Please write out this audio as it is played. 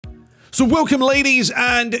So welcome, ladies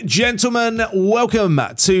and gentlemen, welcome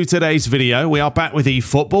to today's video. We are back with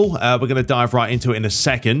eFootball. We're going to dive right into it in a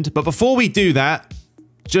second. But before we do that,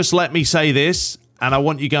 just let me say this, and I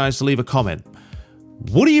want you guys to leave a comment.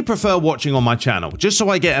 What do you prefer watching on my channel? Just so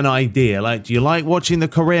I get an idea. Like, do you like watching the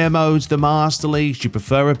career modes, the Master Leagues? Do you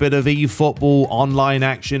prefer a bit of eFootball online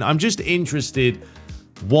action? I'm just interested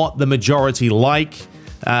what the majority like.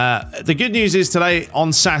 The good news is today,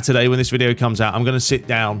 on Saturday, when this video comes out, I'm going to sit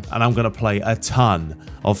down and I'm going to play a ton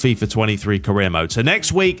of FIFA 23 career mode. So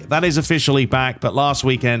next week, that is officially back, but last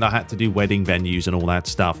weekend I had to do wedding venues and all that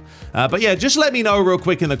stuff. But yeah, just let me know real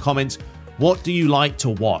quick in the comments, what do you like to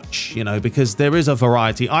watch? You know, because there is a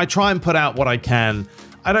variety. I try and put out what I can.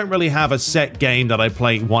 I don't really have a set game that I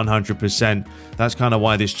play 100%. That's kind of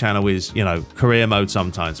why this channel is, you know, career mode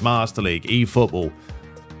sometimes, Master League, eFootball.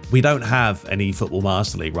 We don't have an eFootball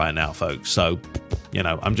Master League right now, folks. So, you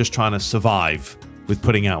know, I'm just trying to survive with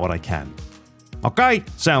putting out what I can. Okay,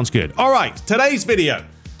 sounds good. All right, today's video.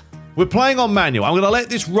 We're playing on manual. I'm going to let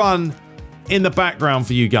this run in the background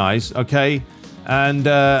for you guys, okay? And,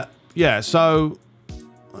 yeah, so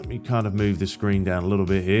let me kind of move the screen down a little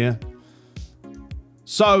bit here.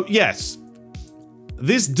 So, yes.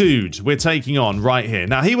 This dude we're taking on right here.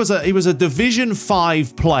 Now, he was a Division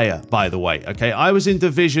 5 player, by the way, okay? I was in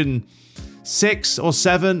Division 6 or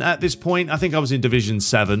 7 at this point. I think I was in Division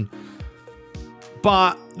 7.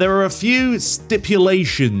 But there are a few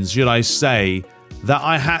stipulations, should I say, that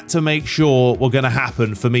I had to make sure were going to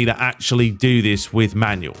happen for me to actually do this with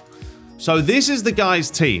manual. So this is the guy's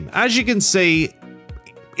team. As you can see,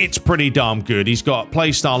 it's pretty darn good. He's got a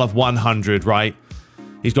play style of 100, right?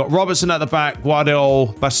 He's got Robertson at the back,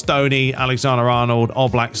 Guardiola, Bastoni, Alexander-Arnold,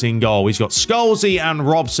 Oblak's in goal. He's got Scholesy and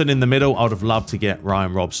Robson in the middle. I would have loved to get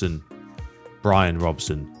Brian Robson,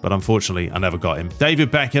 but unfortunately, I never got him.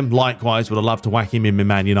 David Beckham, likewise, would have loved to whack him in my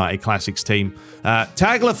Man United Classics team.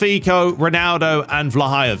 Tagliafico, Ronaldo, and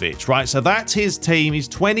Vlahovic, right? So that's his team. He's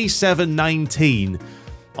 27-19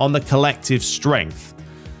 on the collective strength.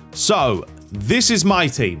 So this is my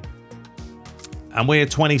team. And we're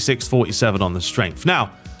 26-47 on the strength.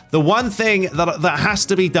 Now, the one thing that has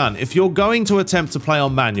to be done if you're going to attempt to play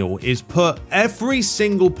on manual is put every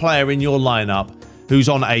single player in your lineup who's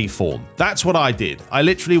on A form. That's what I did. I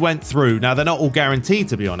literally went through. Now, they're not all guaranteed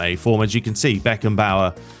to be on A form. As you can see,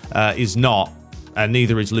 Beckenbauer is not, and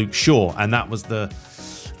neither is Luke Shaw. And that was the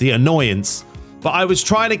annoyance. But I was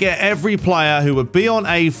trying to get every player who would be on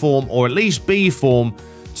A form or at least B form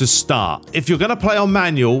to start. If you're going to play on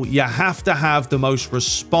manual, you have to have the most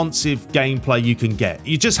responsive gameplay you can get.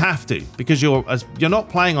 You just have to, because you're not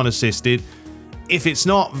playing on assisted. If it's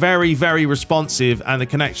not very, very responsive and the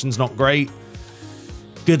connection's not great,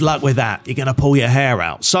 good luck with that. You're going to pull your hair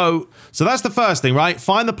out. So that's the first thing, right?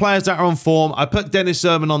 Find the players that are on form. I put Dennis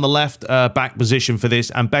Irwin on the left back position for this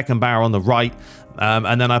and Beckenbauer on the right.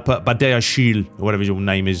 And then I put Badiashile, or whatever your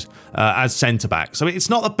name is, as centre-back. So it's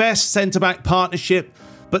not the best centre-back partnership,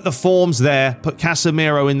 but the form's there. Put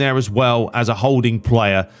Casemiro in there as well as a holding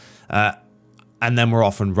player. And then we're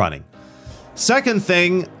off and running. Second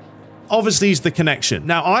thing, obviously, is the connection.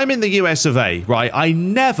 Now, I'm in the US of A, right? I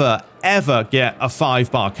never, ever get a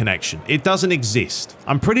 5-bar connection. It doesn't exist.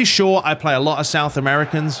 I'm pretty sure I play a lot of South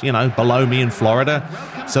Americans, you know, below me in Florida.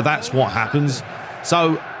 So that's what happens.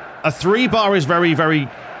 So a 3-bar is very, very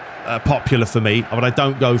popular for me, but I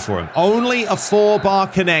don't go for them. Only a 4-bar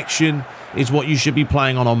connection is what you should be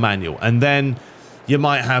playing on manual. And then you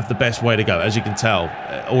might have the best way to go. As you can tell,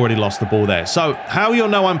 already lost the ball there. So how you'll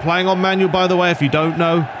know I'm playing on manual, by the way, if you don't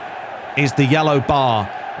know, is the yellow bar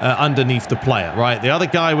underneath the player, right? The other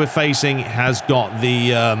guy we're facing has got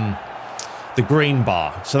the green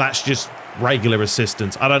bar. So that's just regular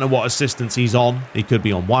assistance. I don't know what assistance he's on. He could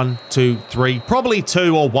be on 1, 2, 3, probably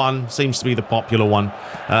 2 or 1 seems to be the popular one.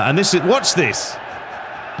 And this is, watch this.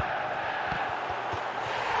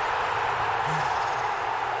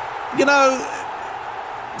 You know,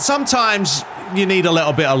 sometimes you need a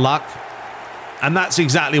little bit of luck, and that's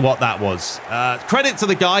exactly what that was. Credit to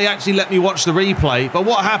the guy, he actually let me watch the replay, but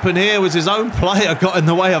what happened here was his own player got in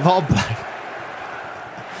the way of Oblak.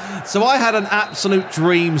 So I had an absolute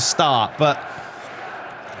dream start, but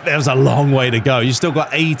there's a long way to go. You still got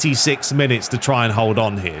 86 minutes to try and hold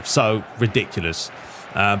on here, so ridiculous.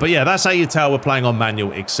 But yeah, that's how you tell we're playing on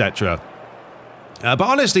manual, etc. But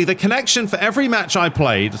honestly, the connection for every match I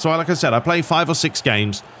played, so like I said, I played 5 or 6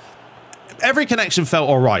 games. Every connection felt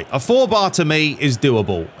all right. A 4-bar to me is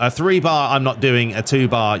doable. A 3-bar, I'm not doing. A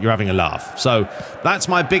 2-bar, you're having a laugh. So that's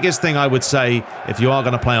my biggest thing I would say. If you are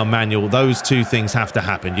going to play on manual, those two things have to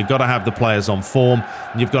happen. You've got to have the players on form,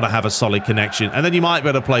 and you've got to have a solid connection, and then you might be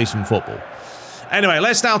able to play some football. Anyway,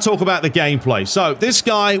 let's now talk about the gameplay. So, this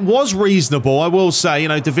guy was reasonable, I will say, you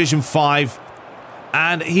know, Division 5.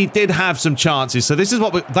 And he did have some chances. So, this is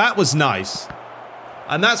what that was nice.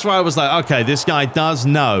 And that's where I was like, okay, this guy does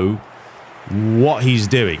know what he's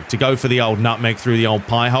doing to go for the old nutmeg through the old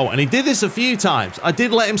pie hole. And he did this a few times. I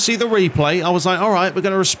did let him see the replay. I was like, all right, we're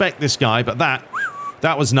going to respect this guy. But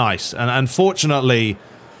that was nice. And unfortunately,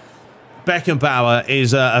 Beckenbauer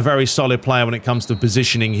is a very solid player when it comes to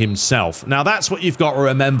positioning himself. Now, that's what you've got to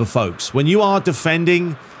remember, folks. When you are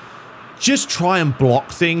defending, just try and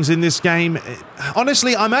block things in this game.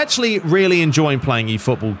 Honestly, I'm actually really enjoying playing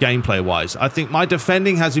eFootball gameplay-wise. I think my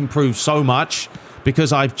defending has improved so much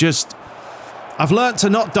because I've learned to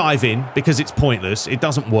not dive in because it's pointless. It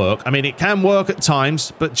doesn't work. I mean, it can work at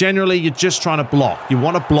times, but generally you're just trying to block. You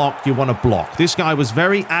want to block, you want to block. This guy was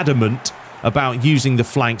very adamant about using the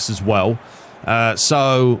flanks as well.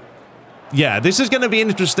 So, yeah, this is going to be an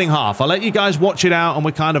interesting half. I'll let you guys watch it out and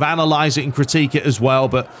we kind of analyze it and critique it as well.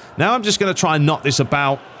 But now I'm just going to try and knock this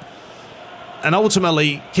about and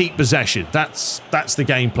ultimately keep possession. That's the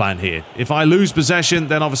game plan here. If I lose possession,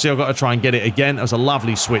 then obviously I've got to try and get it again. That was a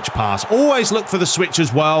lovely switch pass. Always look for the switch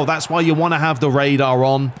as well. That's why you want to have the radar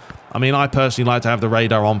on. I mean, I personally like to have the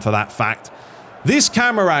radar on for that fact. This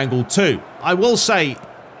camera angle too, I will say,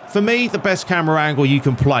 for me, the best camera angle you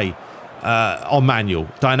can play on manual.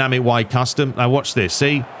 Dynamic wide custom. Now watch this,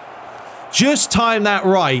 see? Just time that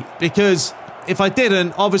right, because if I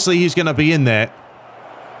didn't, obviously he's going to be in there.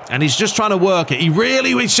 And he's just trying to work it.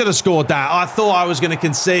 We should have scored that. I thought I was going to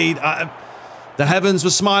concede. The heavens were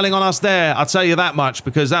smiling on us there. I'll tell you that much,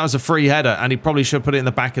 because that was a free header, and he probably should have put it in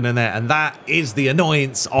the back of the net. And that is the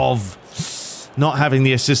annoyance of not having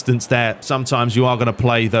the assistance there. Sometimes you are going to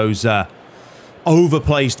play those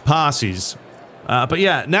overplaced passes. But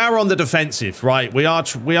yeah, now we're on the defensive, right? We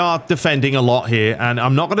are defending a lot here, and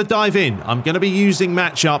I'm not going to dive in. I'm going to be using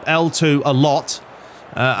matchup L2 a lot,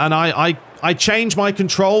 and I change my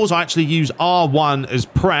controls. I actually use R1 as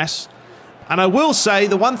press, and I will say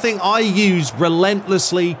the one thing I use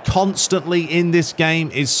relentlessly, constantly in this game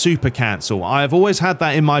is super cancel. I've always had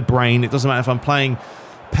that in my brain. It doesn't matter if I'm playing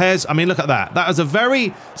PES. I mean, look at that. That was a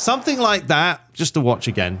very... something like that. Just to watch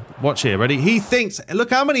again. Watch here. Ready? He thinks... look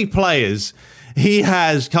how many players he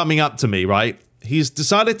has coming up to me, right? He's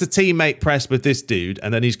decided to teammate press with this dude,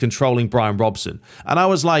 and then he's controlling Brian Robson. And I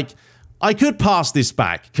was like, I could pass this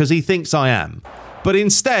back, because he thinks I am. But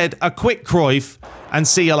instead, a quick Cruyff, and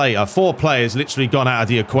see you later. 4 players literally gone out of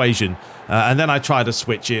the equation. And then I tried to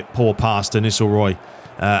switch it. Poor pass to Nistelrooy.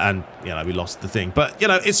 And, you know, we lost the thing. But, you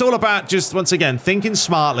know, it's all about just, once again, thinking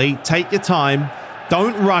smartly. Take your time.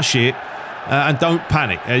 Don't rush it. And don't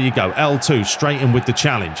panic. There you go. L2, straight in with the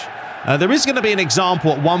challenge. There is going to be an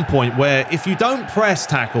example at one point where if you don't press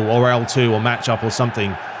tackle or L2 or matchup or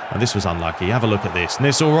something... and this was unlucky. Have a look at this.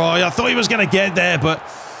 Nistelrooy, I thought he was going to get there, but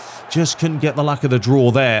just couldn't get the luck of the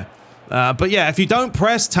draw there. But yeah, if you don't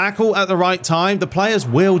press tackle at the right time, the players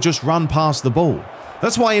will just run past the ball.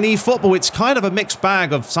 That's why in eFootball, it's kind of a mixed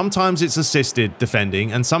bag of sometimes it's assisted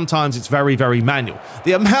defending and sometimes it's very, very manual.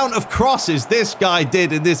 The amount of crosses this guy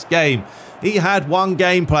did in this game, he had one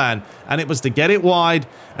game plan, and it was to get it wide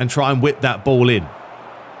and try and whip that ball in.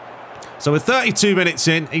 So we're 32 minutes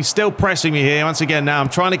in. He's still pressing me here. Once again, now I'm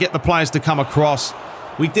trying to get the players to come across.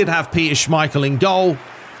 We did have Peter Schmeichel in goal.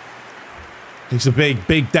 It's a big,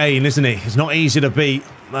 big day, isn't it? It's not easy to beat.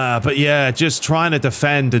 But yeah, just trying to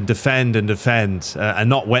defend and defend and defend and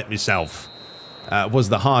not wet myself was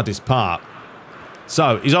the hardest part.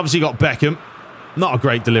 So he's obviously got Beckham. Not a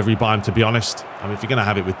great delivery by him, to be honest. I mean, if you're going to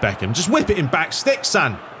have it with Beckham, just whip it in back stick,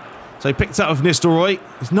 son. So he picked it up with Nistelrooy.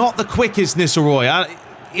 He's not the quickest Nistelrooy.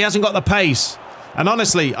 He hasn't got the pace. And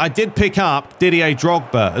honestly, I did pick up Didier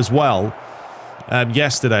Drogba as well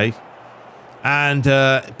yesterday. And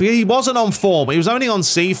he wasn't on form. He was only on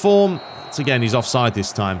C form. Once again, he's offside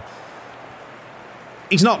this time.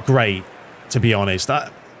 He's not great, to be honest.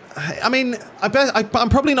 I mean, I'm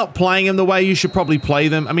probably not playing him the way you should probably play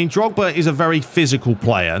them. I mean, Drogba is a very physical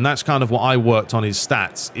player, and that's kind of what I worked on his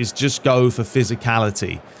stats, is just go for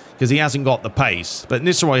physicality, because he hasn't got the pace. But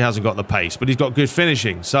Nistelrooy hasn't got the pace, but he's got good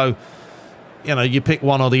finishing. So, you know, you pick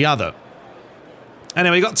one or the other.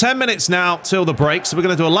 Anyway, we've got 10 minutes now till the break, so we're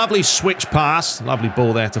going to do a lovely switch pass. Lovely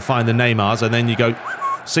ball there to find the Neymars, and then you go,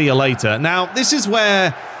 see you later. Now, this is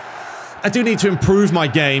where I do need to improve my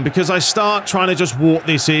game, because I start trying to just walk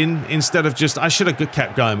this in instead of just... I should have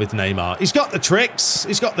kept going with Neymar. He's got the tricks.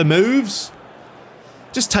 He's got the moves.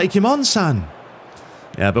 Just take him on, son.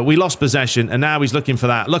 Yeah, but we lost possession, and now he's looking for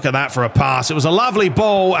that. Look at that for a pass. It was a lovely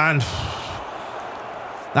ball, and...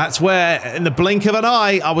 That's where, in the blink of an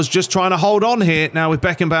eye, I was just trying to hold on here. Now with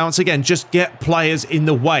Beckenbauer, once again, just get players in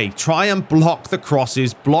the way. Try and block the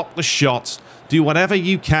crosses, block the shots, do whatever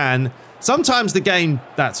you can. Sometimes the game,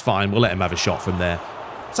 that's fine, we'll let him have a shot from there.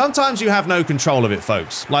 Sometimes you have no control of it,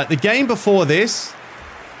 folks. Like the game before this,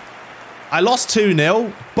 I lost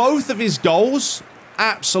 2-0. Both of his goals,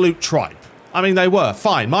 absolute tripe. I mean, they were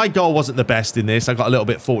fine. My goal wasn't the best in this. I got a little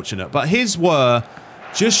bit fortunate. But his were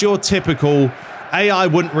just your typical... AI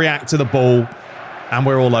wouldn't react to the ball, and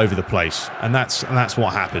we're all over the place. And that's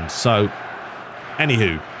what happened. So,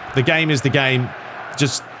 anywho, the game is the game.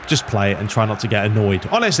 Just play it and try not to get annoyed.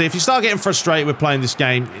 Honestly, if you start getting frustrated with playing this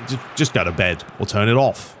game, just go to bed or turn it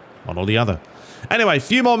off. One or the other. Anyway, a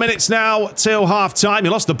few more minutes now till half-time.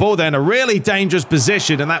 You lost the ball there in a really dangerous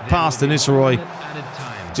position, and that pass to Nisbet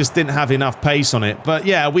just didn't have enough pace on it. But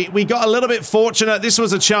yeah, we got a little bit fortunate. This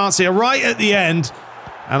was a chance here right at the end.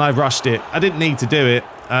 And I rushed it. I didn't need to do it.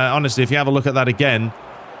 Honestly, if you have a look at that again,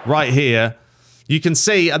 right here, you can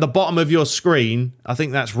see at the bottom of your screen, I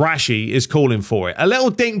think that's Rashi is calling for it. A little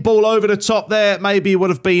dink ball over the top there, maybe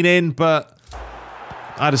would have been in, but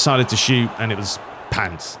I decided to shoot and it was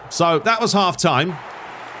pants. So that was half time.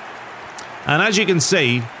 And as you can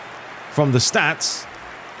see from the stats,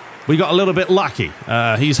 we got a little bit lucky.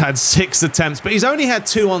 He's had 6 attempts, but he's only had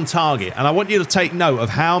 2 on target. And I want you to take note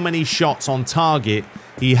of how many shots on target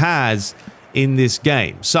he has in this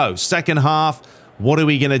game. So, second half, what are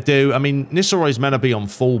we going to do? I mean, Nistelrooy's meant to be on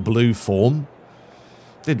full blue form.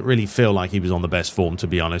 Didn't really feel like he was on the best form, to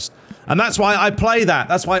be honest. And that's why I play that.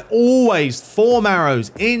 That's why I always form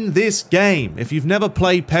arrows in this game. If you've never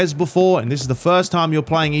played PES before, and this is the first time you're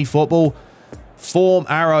playing eFootball, form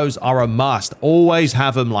arrows are a must. Always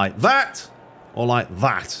have them like that or like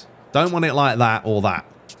that. Don't want it like that or that.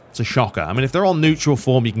 It's a shocker. I mean, if they're on neutral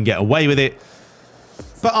form, you can get away with it.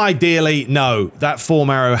 But ideally, no. That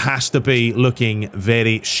form arrow has to be looking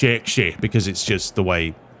very sexy because it's just the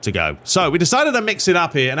way to go. So we decided to mix it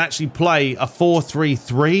up here and actually play a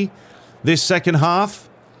 4-3-3 this second half.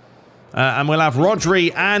 And we'll have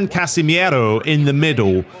Rodri and Casemiro in the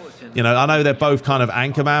middle. You know, I know they're both kind of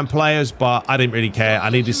anchorman players, but I didn't really care.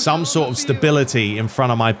 I needed some sort of stability in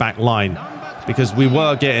front of my back line because we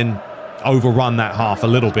were getting overrun that half a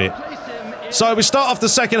little bit. So we start off the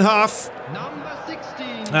second half.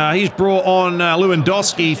 He's brought on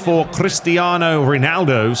Lewandowski for Cristiano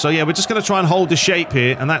Ronaldo. So yeah, we're just going to try and hold the shape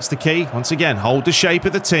here, and that's the key. Once again, hold the shape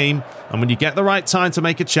of the team, and when you get the right time to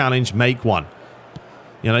make a challenge, make one.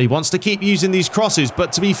 You know, he wants to keep using these crosses,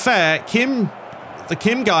 but to be fair, the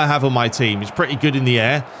Kim guy I have on my team is pretty good in the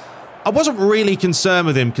air. I wasn't really concerned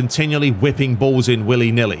with him continually whipping balls in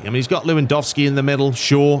willy-nilly. I mean, he's got Lewandowski in the middle,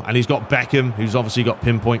 sure, and he's got Beckham, who's obviously got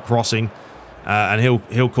pinpoint crossing. And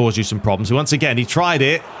he'll cause you some problems. Once again, he tried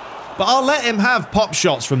it, but I'll let him have pop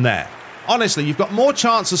shots from there. Honestly, you've got more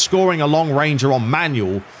chance of scoring a long ranger on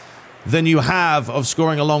manual than you have of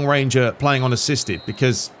scoring a long ranger playing on assisted,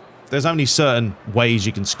 because there's only certain ways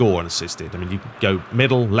you can score on assisted. I mean, you can go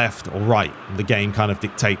middle, left, or right. The game kind of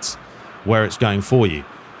dictates where it's going for you.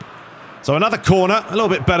 So another corner, a little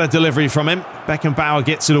bit better delivery from him. Beckenbauer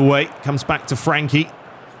gets it away, comes back to Frankie.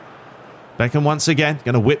 Beckham once again,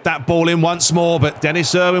 going to whip that ball in once more, but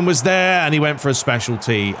Dennis Irwin was there, and he went for a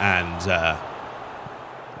specialty, and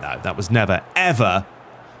no, that was never, ever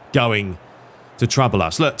going to trouble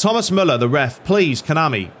us. Look, Thomas Müller, the ref, please,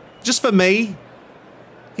 Konami, just for me,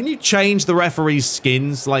 can you change the referee's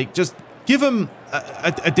skins? Like, just give him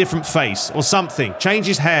a different face or something. Change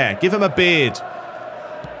his hair, give him a beard,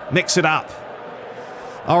 mix it up.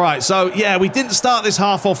 All right, so, yeah, we didn't start this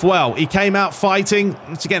half off well. He came out fighting.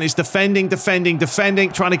 Once again, it's defending, trying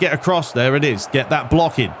to get across. There it is. Get that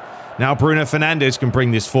block in. Now Bruno Fernandes can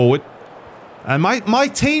bring this forward. And my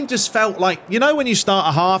team just felt like, you know when you start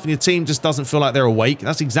a half and your team just doesn't feel like they're awake?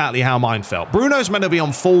 That's exactly how mine felt. Bruno's meant to be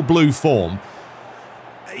on full blue form.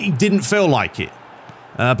 He didn't feel like it.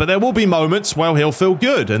 But there will be moments where he'll feel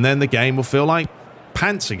good, and then the game will feel like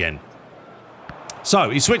pants again.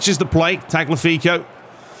 So, he switches the play. Tagliafico.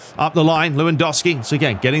 Up the line, Lewandowski. So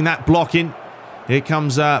again, getting that block in. Here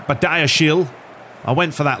comes Badiashile. I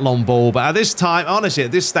went for that long ball, but at this time, honestly,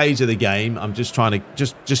 at this stage of the game, I'm just trying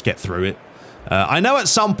to just get through it. I know at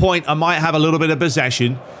some point I might have a little bit of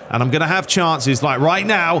possession, and I'm going to have chances. Like right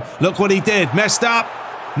now, look what he did. Messed up.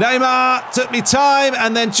 Neymar took me time,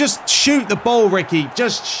 and then just shoot the ball, Ricky.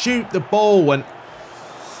 Just shoot the ball. And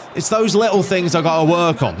it's those little things I've got to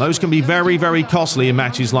work on. Those can be very, very costly in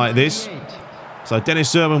matches like this. So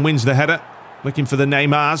Dennis Irwin wins the header, looking for the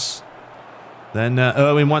Neymars. Then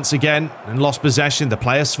Irwin once again, and lost possession. The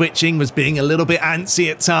player switching was being a little bit antsy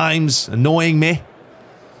at times, annoying me.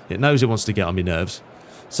 It knows it wants to get on my nerves.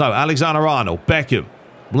 So, Alexander-Arnold, Beckham,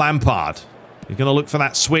 Lampard. He's going to look for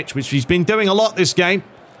that switch, which he's been doing a lot this game.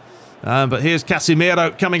 But here's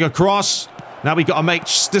Casemiro coming across. Now we've got to make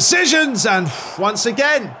decisions, and once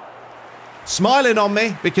again, smiling on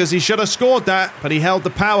me because he should have scored that, but he held the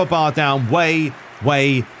power bar down way,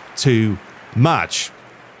 way too much.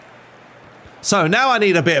 So now I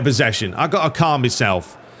need a bit of possession. I've got to calm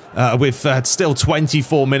myself with still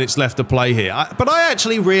 24 minutes left to play here. But I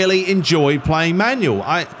actually really enjoy playing manual.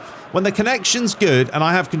 When the connection's good and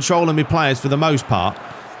I have control of my players for the most part,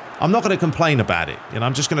 I'm not going to complain about it. You know,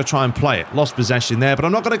 I'm just going to try and play it. Lost possession there, but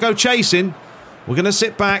I'm not going to go chasing. We're going to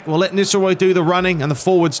sit back. We'll let Nistelrooy do the running and the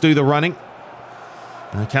forwards do the running.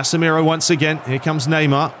 Casemiro once again. Here comes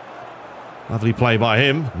Neymar. Lovely play by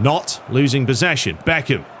him. Not losing possession.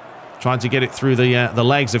 Beckham trying to get it through the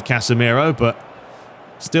legs of Casemiro, but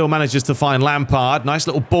still manages to find Lampard. Nice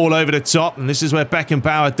little ball over the top, and this is where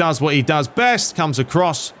Beckenbauer does what he does best. Comes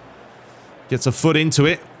across, gets a foot into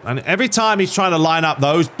it, and every time he's trying to line up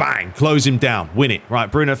those, bang, close him down, win it.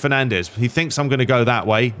 Right, Bruno Fernandes. He thinks I'm going to go that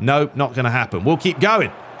way. Nope, not going to happen. We'll keep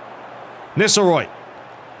going. Nistelrooy.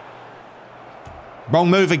 Wrong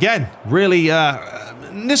move again. Really,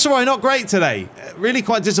 Nistelrooy not great today. Really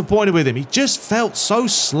quite disappointed with him. He just felt so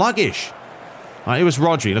sluggish. Right, it was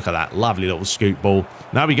Rodri. Look at that. Lovely little scoop ball.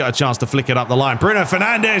 Now we got a chance to flick it up the line. Bruno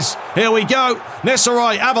Fernandes. Here we go.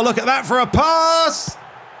 Nistelrooy, have a look at that for a pass.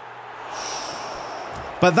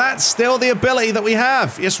 But that's still the ability that we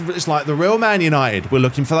have. It's like the real Man United. We're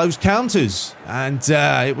looking for those counters. And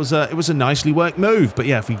it was a nicely worked move. But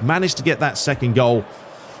yeah, if we managed to get that second goal,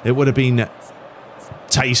 it would have been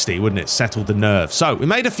tasty, wouldn't it? Settled the nerve. So we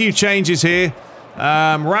made a few changes here.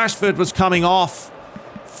 Rashford was coming off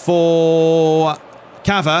for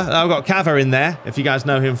Cava. I've got Cava in there, if you guys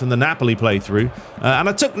know him from the Napoli playthrough. And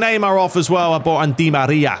I took Neymar off as well. I brought on Di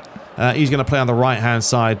Maria. He's going to play on the right-hand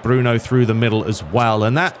side. Bruno through the middle as well.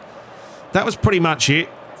 And that was pretty much it.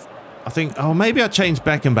 I think, oh, maybe I changed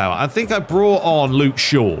Beckenbauer. I think I brought on Luke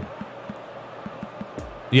Shaw.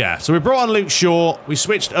 Yeah, so we brought on Luke Shaw. We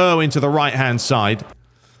switched Irwin to the right-hand side.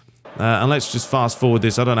 And let's just fast forward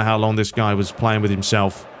this. I don't know how long this guy was playing with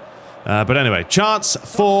himself. But anyway, chance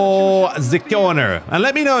for the corner. And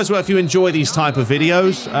let me know as well if you enjoy these type of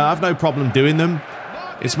videos. I've no problem doing them.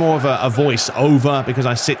 It's more of a voice over because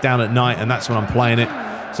I sit down at night and that's when I'm playing it.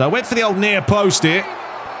 So I went for the old near post here.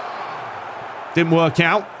 Didn't work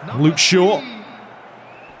out. Luke Shaw.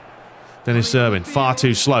 Dennis Irwin, far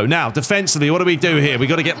too slow. Now, defensively, what do we do here? We've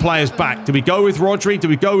got to get players back. Do we go with Rodri? Do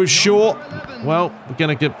we go with Shaw? Well, we're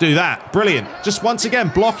going to do that. Brilliant. Just once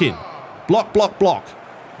again, blocking. Block, block, block.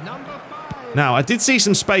 Now, I did see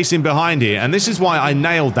some space in behind here, and this is why I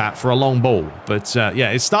nailed that for a long ball. But,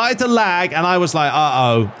 yeah, it started to lag, and I was like,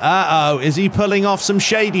 uh-oh, is he pulling off some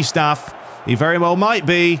shady stuff? He very well might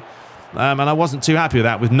be. And I wasn't too happy with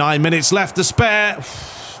that. With 9 minutes left to spare.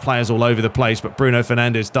 Players all over the place, but Bruno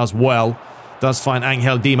Fernandes does well. Does find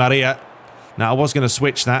Angel Di Maria. Now, I was going to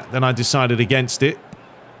switch that, then I decided against it.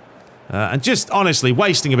 And just, honestly,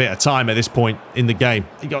 wasting a bit of time at this point in the game.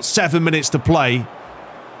 You got 7 minutes to play.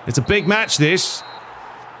 It's a big match, this.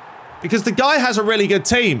 Because the guy has a really good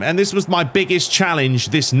team, and this was my biggest challenge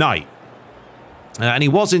this night. And he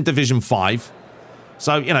was in Division 5.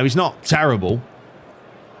 So, you know, he's not terrible.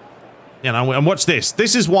 You know, and watch this.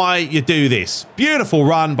 This is why you do this. Beautiful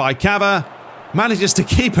run by Cava. Manages to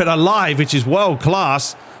keep it alive, which is world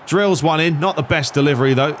class. Drills one in. Not the best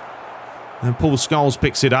delivery, though. And Paul Scholes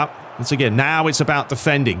picks it up. Once again, now it's about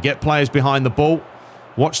defending. Get players behind the ball.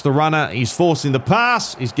 Watch the runner. He's forcing the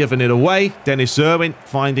pass. He's giving it away. Dennis Irwin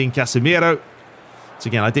finding Casemiro. So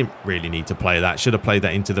again, I didn't really need to play that. Should have played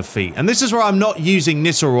that into the feet. And this is where I'm not using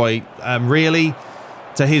Nistelrooy really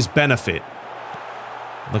to his benefit.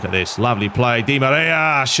 Look at this. Lovely play. Di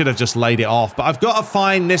Maria should have just laid it off. But I've got to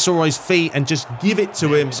find Nistelrooy's feet and just give it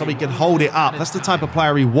to him so he can hold it up. That's the type of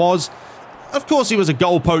player he was. Of course, he was a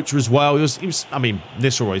goal poacher as well. He was I mean,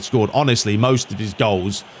 Nistelrooy scored, honestly, most of his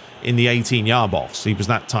goals in the 18-yard box. He was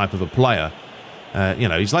that type of a player. You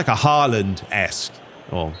know, he's like a Haaland-esque.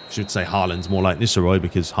 Or I should say Haaland's more like Nistelrooy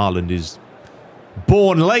because Haaland is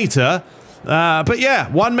born later. But yeah,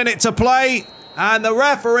 1 minute to play. And the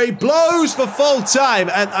referee blows for full time.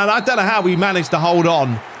 And I don't know how we managed to hold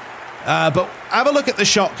on. But have a look at the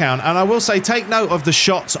shot count. And I will say, take note of the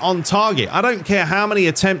shots on target. I don't care how many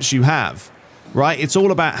attempts you have, right? It's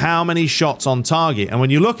all about how many shots on target. And when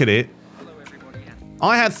you look at it,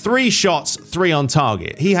 I had 3 shots, 3 on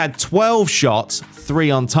target. He had 12 shots,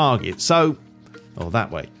 3 on target. So, oh, that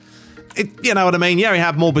way. You know what I mean? Yeah, he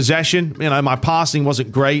had more possession. You know, my passing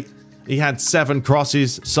wasn't great. He had 7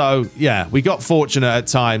 crosses. So, yeah, we got fortunate at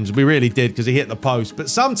times. We really did because he hit the post. But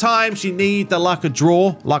sometimes you need the luck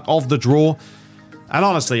of the draw. And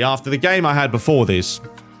honestly, after the game I had before this,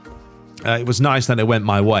 it was nice that it went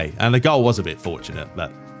my way. And the goal was a bit fortunate,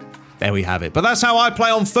 but there we have it. But that's how I play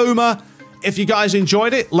on Fuma. If you guys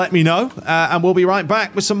enjoyed it, let me know. And we'll be right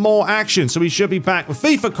back with some more action. So we should be back with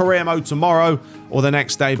FIFA Career Mode tomorrow or the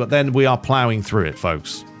next day. But then we are plowing through it,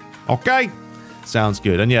 folks. Okay? Sounds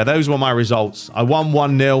good. And yeah, those were my results. I won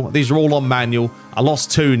 1-0. These are all on manual. I lost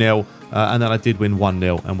 2-0. And then I did win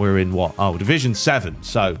 1-0. And we're in what? Oh, Division 7.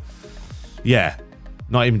 So, yeah.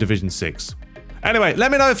 Not even Division 6. Anyway,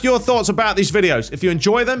 let me know if your thoughts about these videos. If you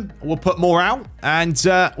enjoy them, we'll put more out. And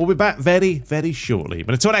we'll be back very, very shortly.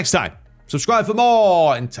 But until next time, subscribe for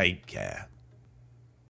more and take care.